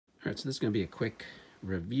All right, so this is going to be a quick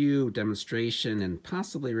review, demonstration, and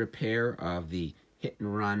possibly repair of the hit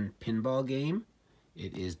and run pinball game.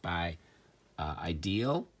 It is by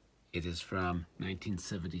Ideal. It is from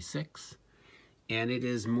 1976, and it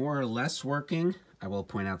is more or less working. I will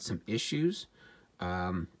point out some issues,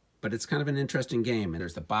 but it's kind of an interesting game. And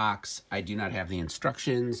there's the box. I do not have the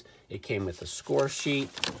instructions. It came with a score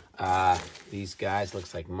sheet. These guys,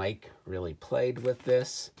 looks like Mike really played with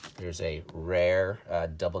this. There's a rare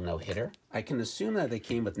double no-hitter. I can assume that they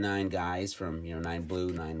came with 9 guys from, 9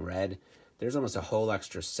 blue, 9 red. There's almost a whole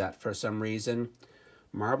extra set for some reason.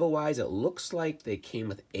 Marble-wise, it looks like they came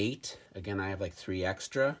with 8. Again, I have like 3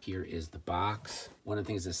 extra. Here is the box. One of the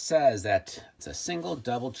things it says that it's a single,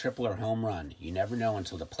 double, triple, or home run. You never know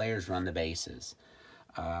until the players run the bases.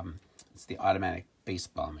 It's the automatic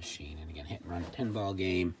baseball machine. And again, hit and run pinball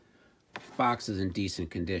game. Box is in decent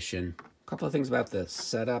condition. A couple of things about the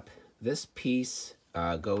setup. This piece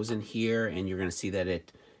goes in here, and you're going to see that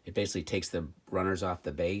it basically takes the runners off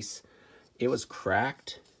the base. It was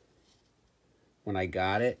cracked when I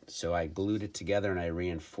got it, so I glued it together and I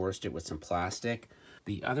reinforced it with some plastic.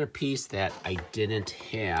 The other piece that I didn't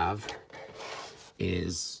have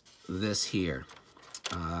is this here,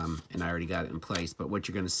 and I already got it in place. But what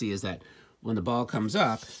you're going to see is that when the ball comes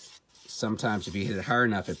up, sometimes if you hit it hard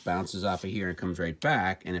enough, it bounces off of here and comes right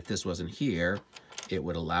back. And if this wasn't here, it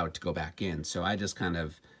would allow it to go back in. So I just kind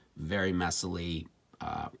of very messily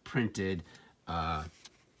printed,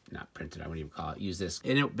 not printed, I wouldn't even call it, use this,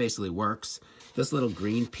 and it basically works. This little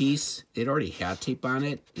green piece, it already had tape on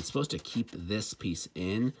it. It's supposed to keep this piece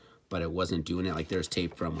in, but it wasn't doing it. Like there's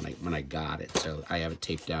tape from when I got it, so I have it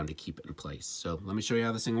taped down to keep it in place. So let me show you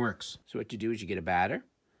how this thing works. So what you do is you get a batter.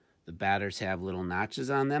 The batters have little notches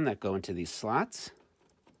on them that go into these slots.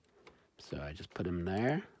 So I just put them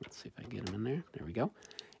there. Let's see if I can get them in there. There we go.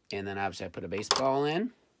 And then obviously I put a baseball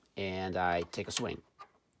in, and I take a swing,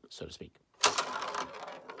 so to speak.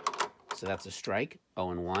 So that's a strike,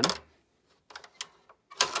 0-1.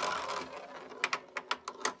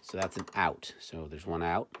 So that's an out. So there's 1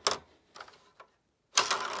 out.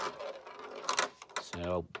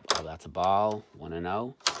 So that's a ball,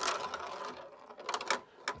 1-0.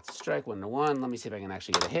 That's a strike, 1-1. Let me see if I can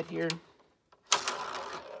actually get a hit here.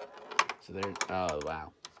 So there, oh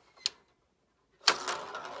wow.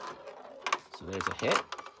 So there's a hit.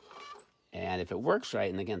 And if it works right,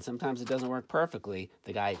 and again, sometimes it doesn't work perfectly,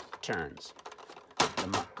 the guy turns.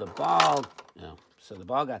 The ball, so the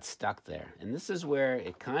ball got stuck there. And this is where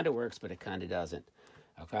it kind of works, but it kind of doesn't.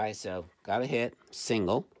 Okay, so got a hit,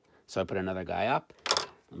 single. So I put another guy up.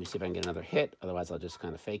 Let me see if I can get another hit. Otherwise, I'll just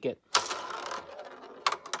kind of fake it.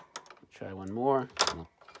 Try one more. I'll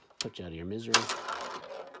put you out of your misery.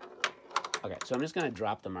 Okay, so I'm just going to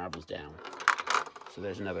drop the marbles down. So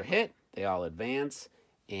there's another hit. They all advance.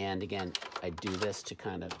 And again, I do this to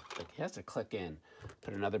kind of, like, it has to click in.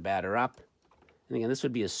 Put another batter up. And again, this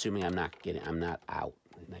would be assuming I'm not getting an out.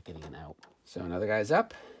 So another guy's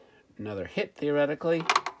up. Another hit, theoretically.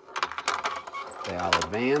 They all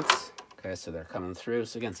advance. Okay, so they're coming through.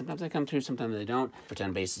 So again, sometimes they come through, sometimes they don't.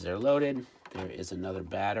 Pretend bases are loaded. There is another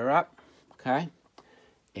batter up. Okay.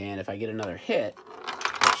 And if I get another hit,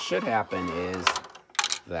 what should happen is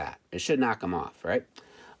that. It should knock them off, right?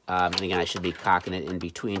 And again, I should be cocking it in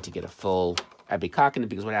between to get a full... I'd be cocking it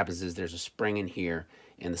because what happens is there's a spring in here,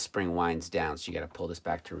 and the spring winds down, so you got to pull this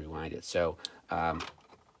back to rewind it. So, and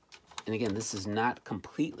again, this is not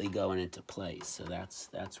completely going into place, so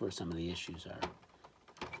that's where some of the issues are.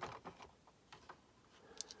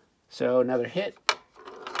 So another hit.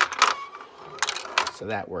 So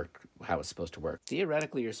that worked how it's supposed to work.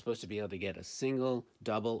 Theoretically, you're supposed to be able to get a single,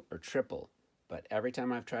 double, or triple, but every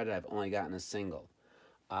time I've tried it, I've only gotten a single.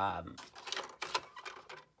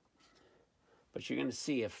 But you're going to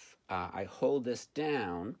see if I hold this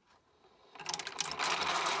down,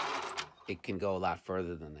 it can go a lot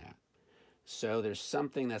further than that. So there's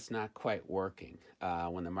something that's not quite working.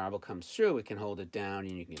 When the marble comes through, it can hold it down,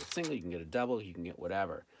 and you can get a single, you can get a double, you can get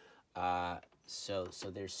whatever. So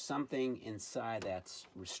there's something inside that's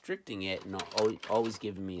restricting it and always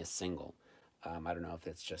giving me a single. I don't know if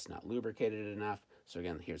it's just not lubricated enough. So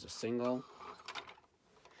again, here's a single.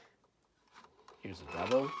 Here's a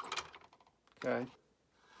double. Okay.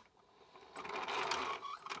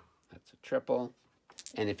 That's a triple.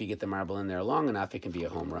 And if you get the marble in there long enough, it can be a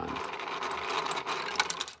home run.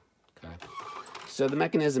 Okay. So the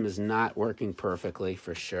mechanism is not working perfectly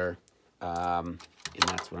for sure. And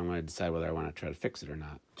that's when I'm going to decide whether I want to try to fix it or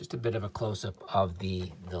not. Just a bit of a close-up of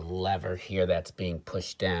the lever here that's being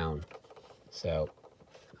pushed down. So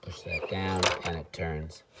push that down and it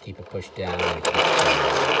turns. Keep it pushed down and it keeps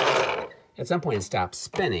turning. At some point, it stops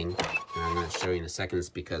spinning. And I'm going to show you in a second. It's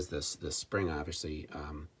because the spring, obviously,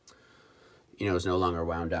 you know, is no longer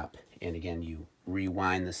wound up. And again, you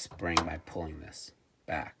rewind the spring by pulling this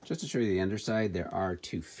back. Just to show you the underside, there are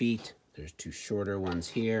 2 feet. There's 2 shorter ones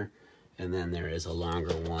here, and then there is a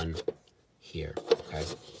longer one here. Okay.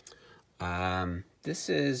 This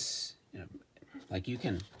is, you know, like you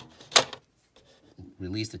can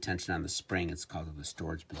release the tension on the spring. It's called the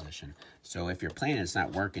storage position. So if you're playing and it's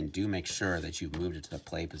not working, do make sure that you've moved it to the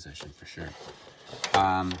play position for sure.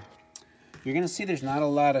 You're going to see there's not a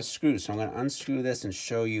lot of screws, so I'm going to unscrew this and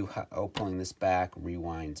show you how pulling this back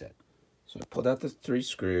rewinds it. So I pulled out the 3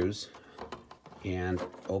 screws and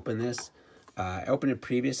open this. I opened it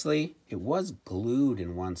previously. It was glued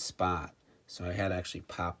in one spot, so I had to actually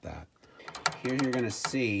pop that. Here you're going to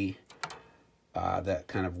see that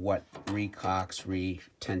kind of what recocks,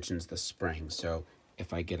 retensions the spring. So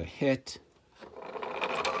if I get a hit,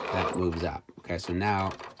 that moves up. Okay, so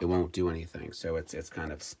now it won't do anything. So it's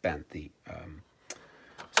kind of spent.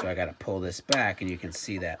 So I got to pull this back, and you can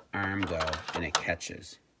see that arm go, and it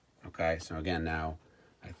catches. Okay, so again, now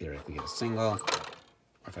I theoretically get a single, or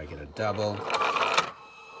if I get a double,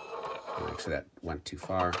 actually that went too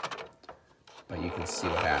far, but you can see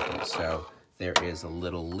what happens. So there is a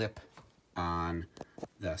little lip on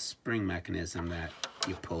the spring mechanism that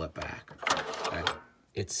you pull it back. Okay?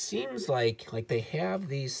 It seems like they have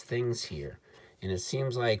these things here, and it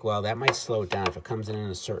seems like, well, that might slow it down. If it comes in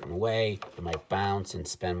a certain way, it might bounce and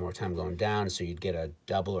spend more time going down, so you'd get a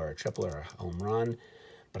double or a triple or a home run.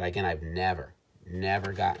 But again, I've never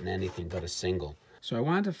gotten anything but a single. So I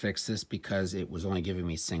wanted to fix this because it was only giving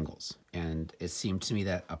me singles. And it seemed to me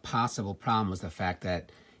that a possible problem was the fact that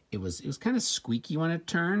it was kind of squeaky when it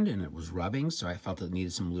turned, and it was rubbing, so I felt it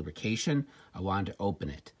needed some lubrication. I wanted to open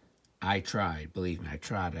it. I tried, believe me, I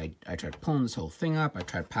tried. I tried pulling this whole thing up. I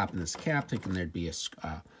tried popping this cap, thinking there'd be a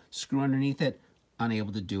screw underneath it.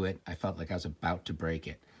 Unable to do it. I felt like I was about to break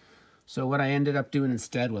it. So what I ended up doing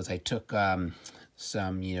instead was I took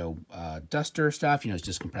some, duster stuff, it's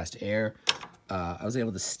just compressed air. I was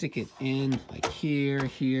able to stick it in like here,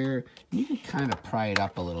 and you can kind of pry it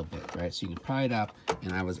up a little bit, right? So you can pry it up,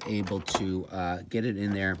 and I was able to get it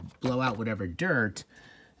in there, blow out whatever dirt,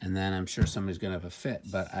 and then I'm sure somebody's gonna have a fit,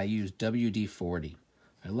 but I used WD-40.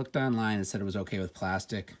 I looked online and said it was okay with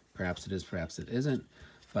plastic. Perhaps it is, perhaps it isn't,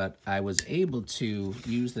 but I was able to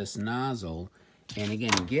use this nozzle and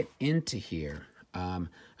again, get into here.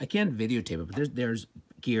 I can't videotape it, but there's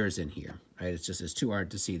gears in here, right? It's too hard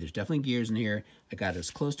to see. There's definitely gears in here. I got as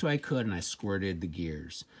close to I could, and I squirted the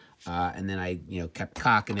gears. And then I, kept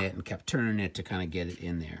cocking it and kept turning it to kind of get it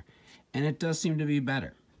in there. And it does seem to be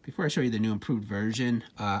better. Before I show you the new improved version,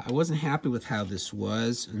 I wasn't happy with how this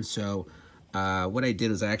was, and so what I did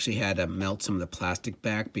was I actually had to melt some of the plastic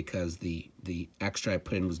back because the extra I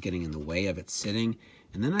put in was getting in the way of it sitting.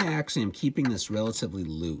 And then I actually am keeping this relatively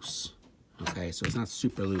loose. Okay, so it's not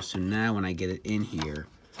super loose. So now when I get it in here,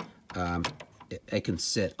 it can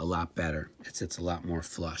sit a lot better. It sits a lot more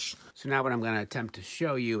flush. So now what I'm going to attempt to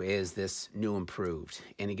show you is this new improved.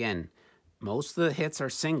 And again, most of the hits are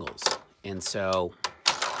singles. And so,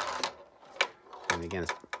 and again,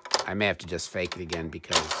 I may have to just fake it again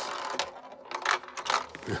because,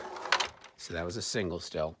 so that was a single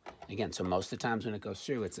still. Again, so most of the times when it goes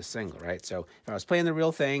through, it's a single, right? So if I was playing the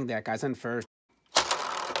real thing, that guy's on first.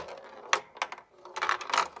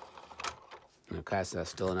 Okay, so that's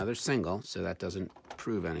still another single, so that doesn't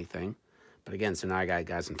prove anything. But again, so now I got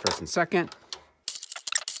guys in first and second.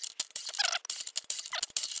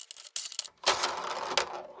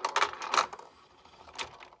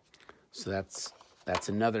 So that's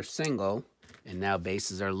another single, and now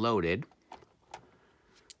bases are loaded.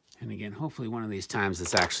 And again, hopefully one of these times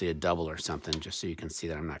it's actually a double or something, just so you can see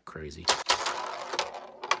that I'm not crazy.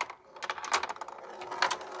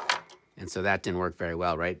 And so that didn't work very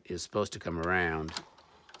well, right? It was supposed to come around.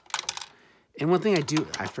 And one thing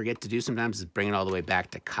I forget to do sometimes is bring it all the way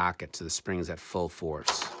back to cock it so the spring is at full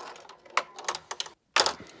force.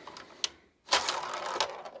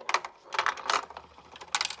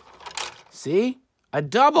 See? A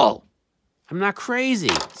double! I'm not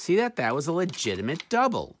crazy. See that? That was a legitimate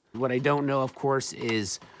double. What I don't know, of course,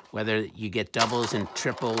 is whether you get doubles and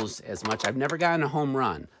triples as much. I've never gotten a home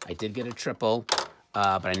run. I did get a triple,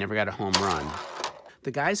 but I never got a home run.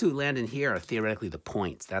 The guys who land in here are theoretically the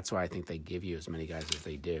points. That's why I think they give you as many guys as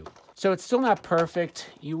they do. So it's still not perfect.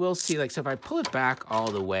 You will see, so if I pull it back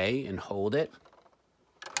all the way and hold it,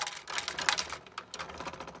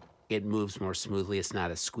 it moves more smoothly. It's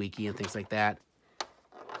not as squeaky and things like that.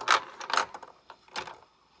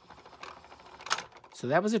 So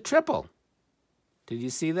that was a triple. Did you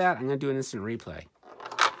see that? I'm going to do an instant replay.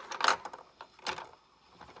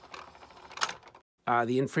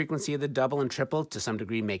 The infrequency of the double and triple to some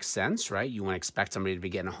degree makes sense, right? You want to expect somebody to be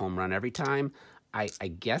getting a home run every time. I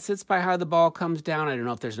guess it's by how the ball comes down. I don't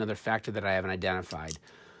know if there's another factor that I haven't identified.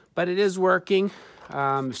 But it is working.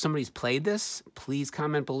 If somebody's played this, please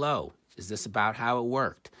comment below. Is this about how it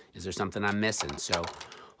worked? Is there something I'm missing? So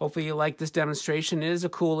hopefully you like this demonstration. It is a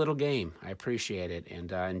cool little game. I appreciate it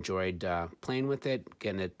and enjoyed playing with it,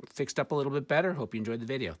 getting it fixed up a little bit better. Hope you enjoyed the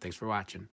video. Thanks for watching.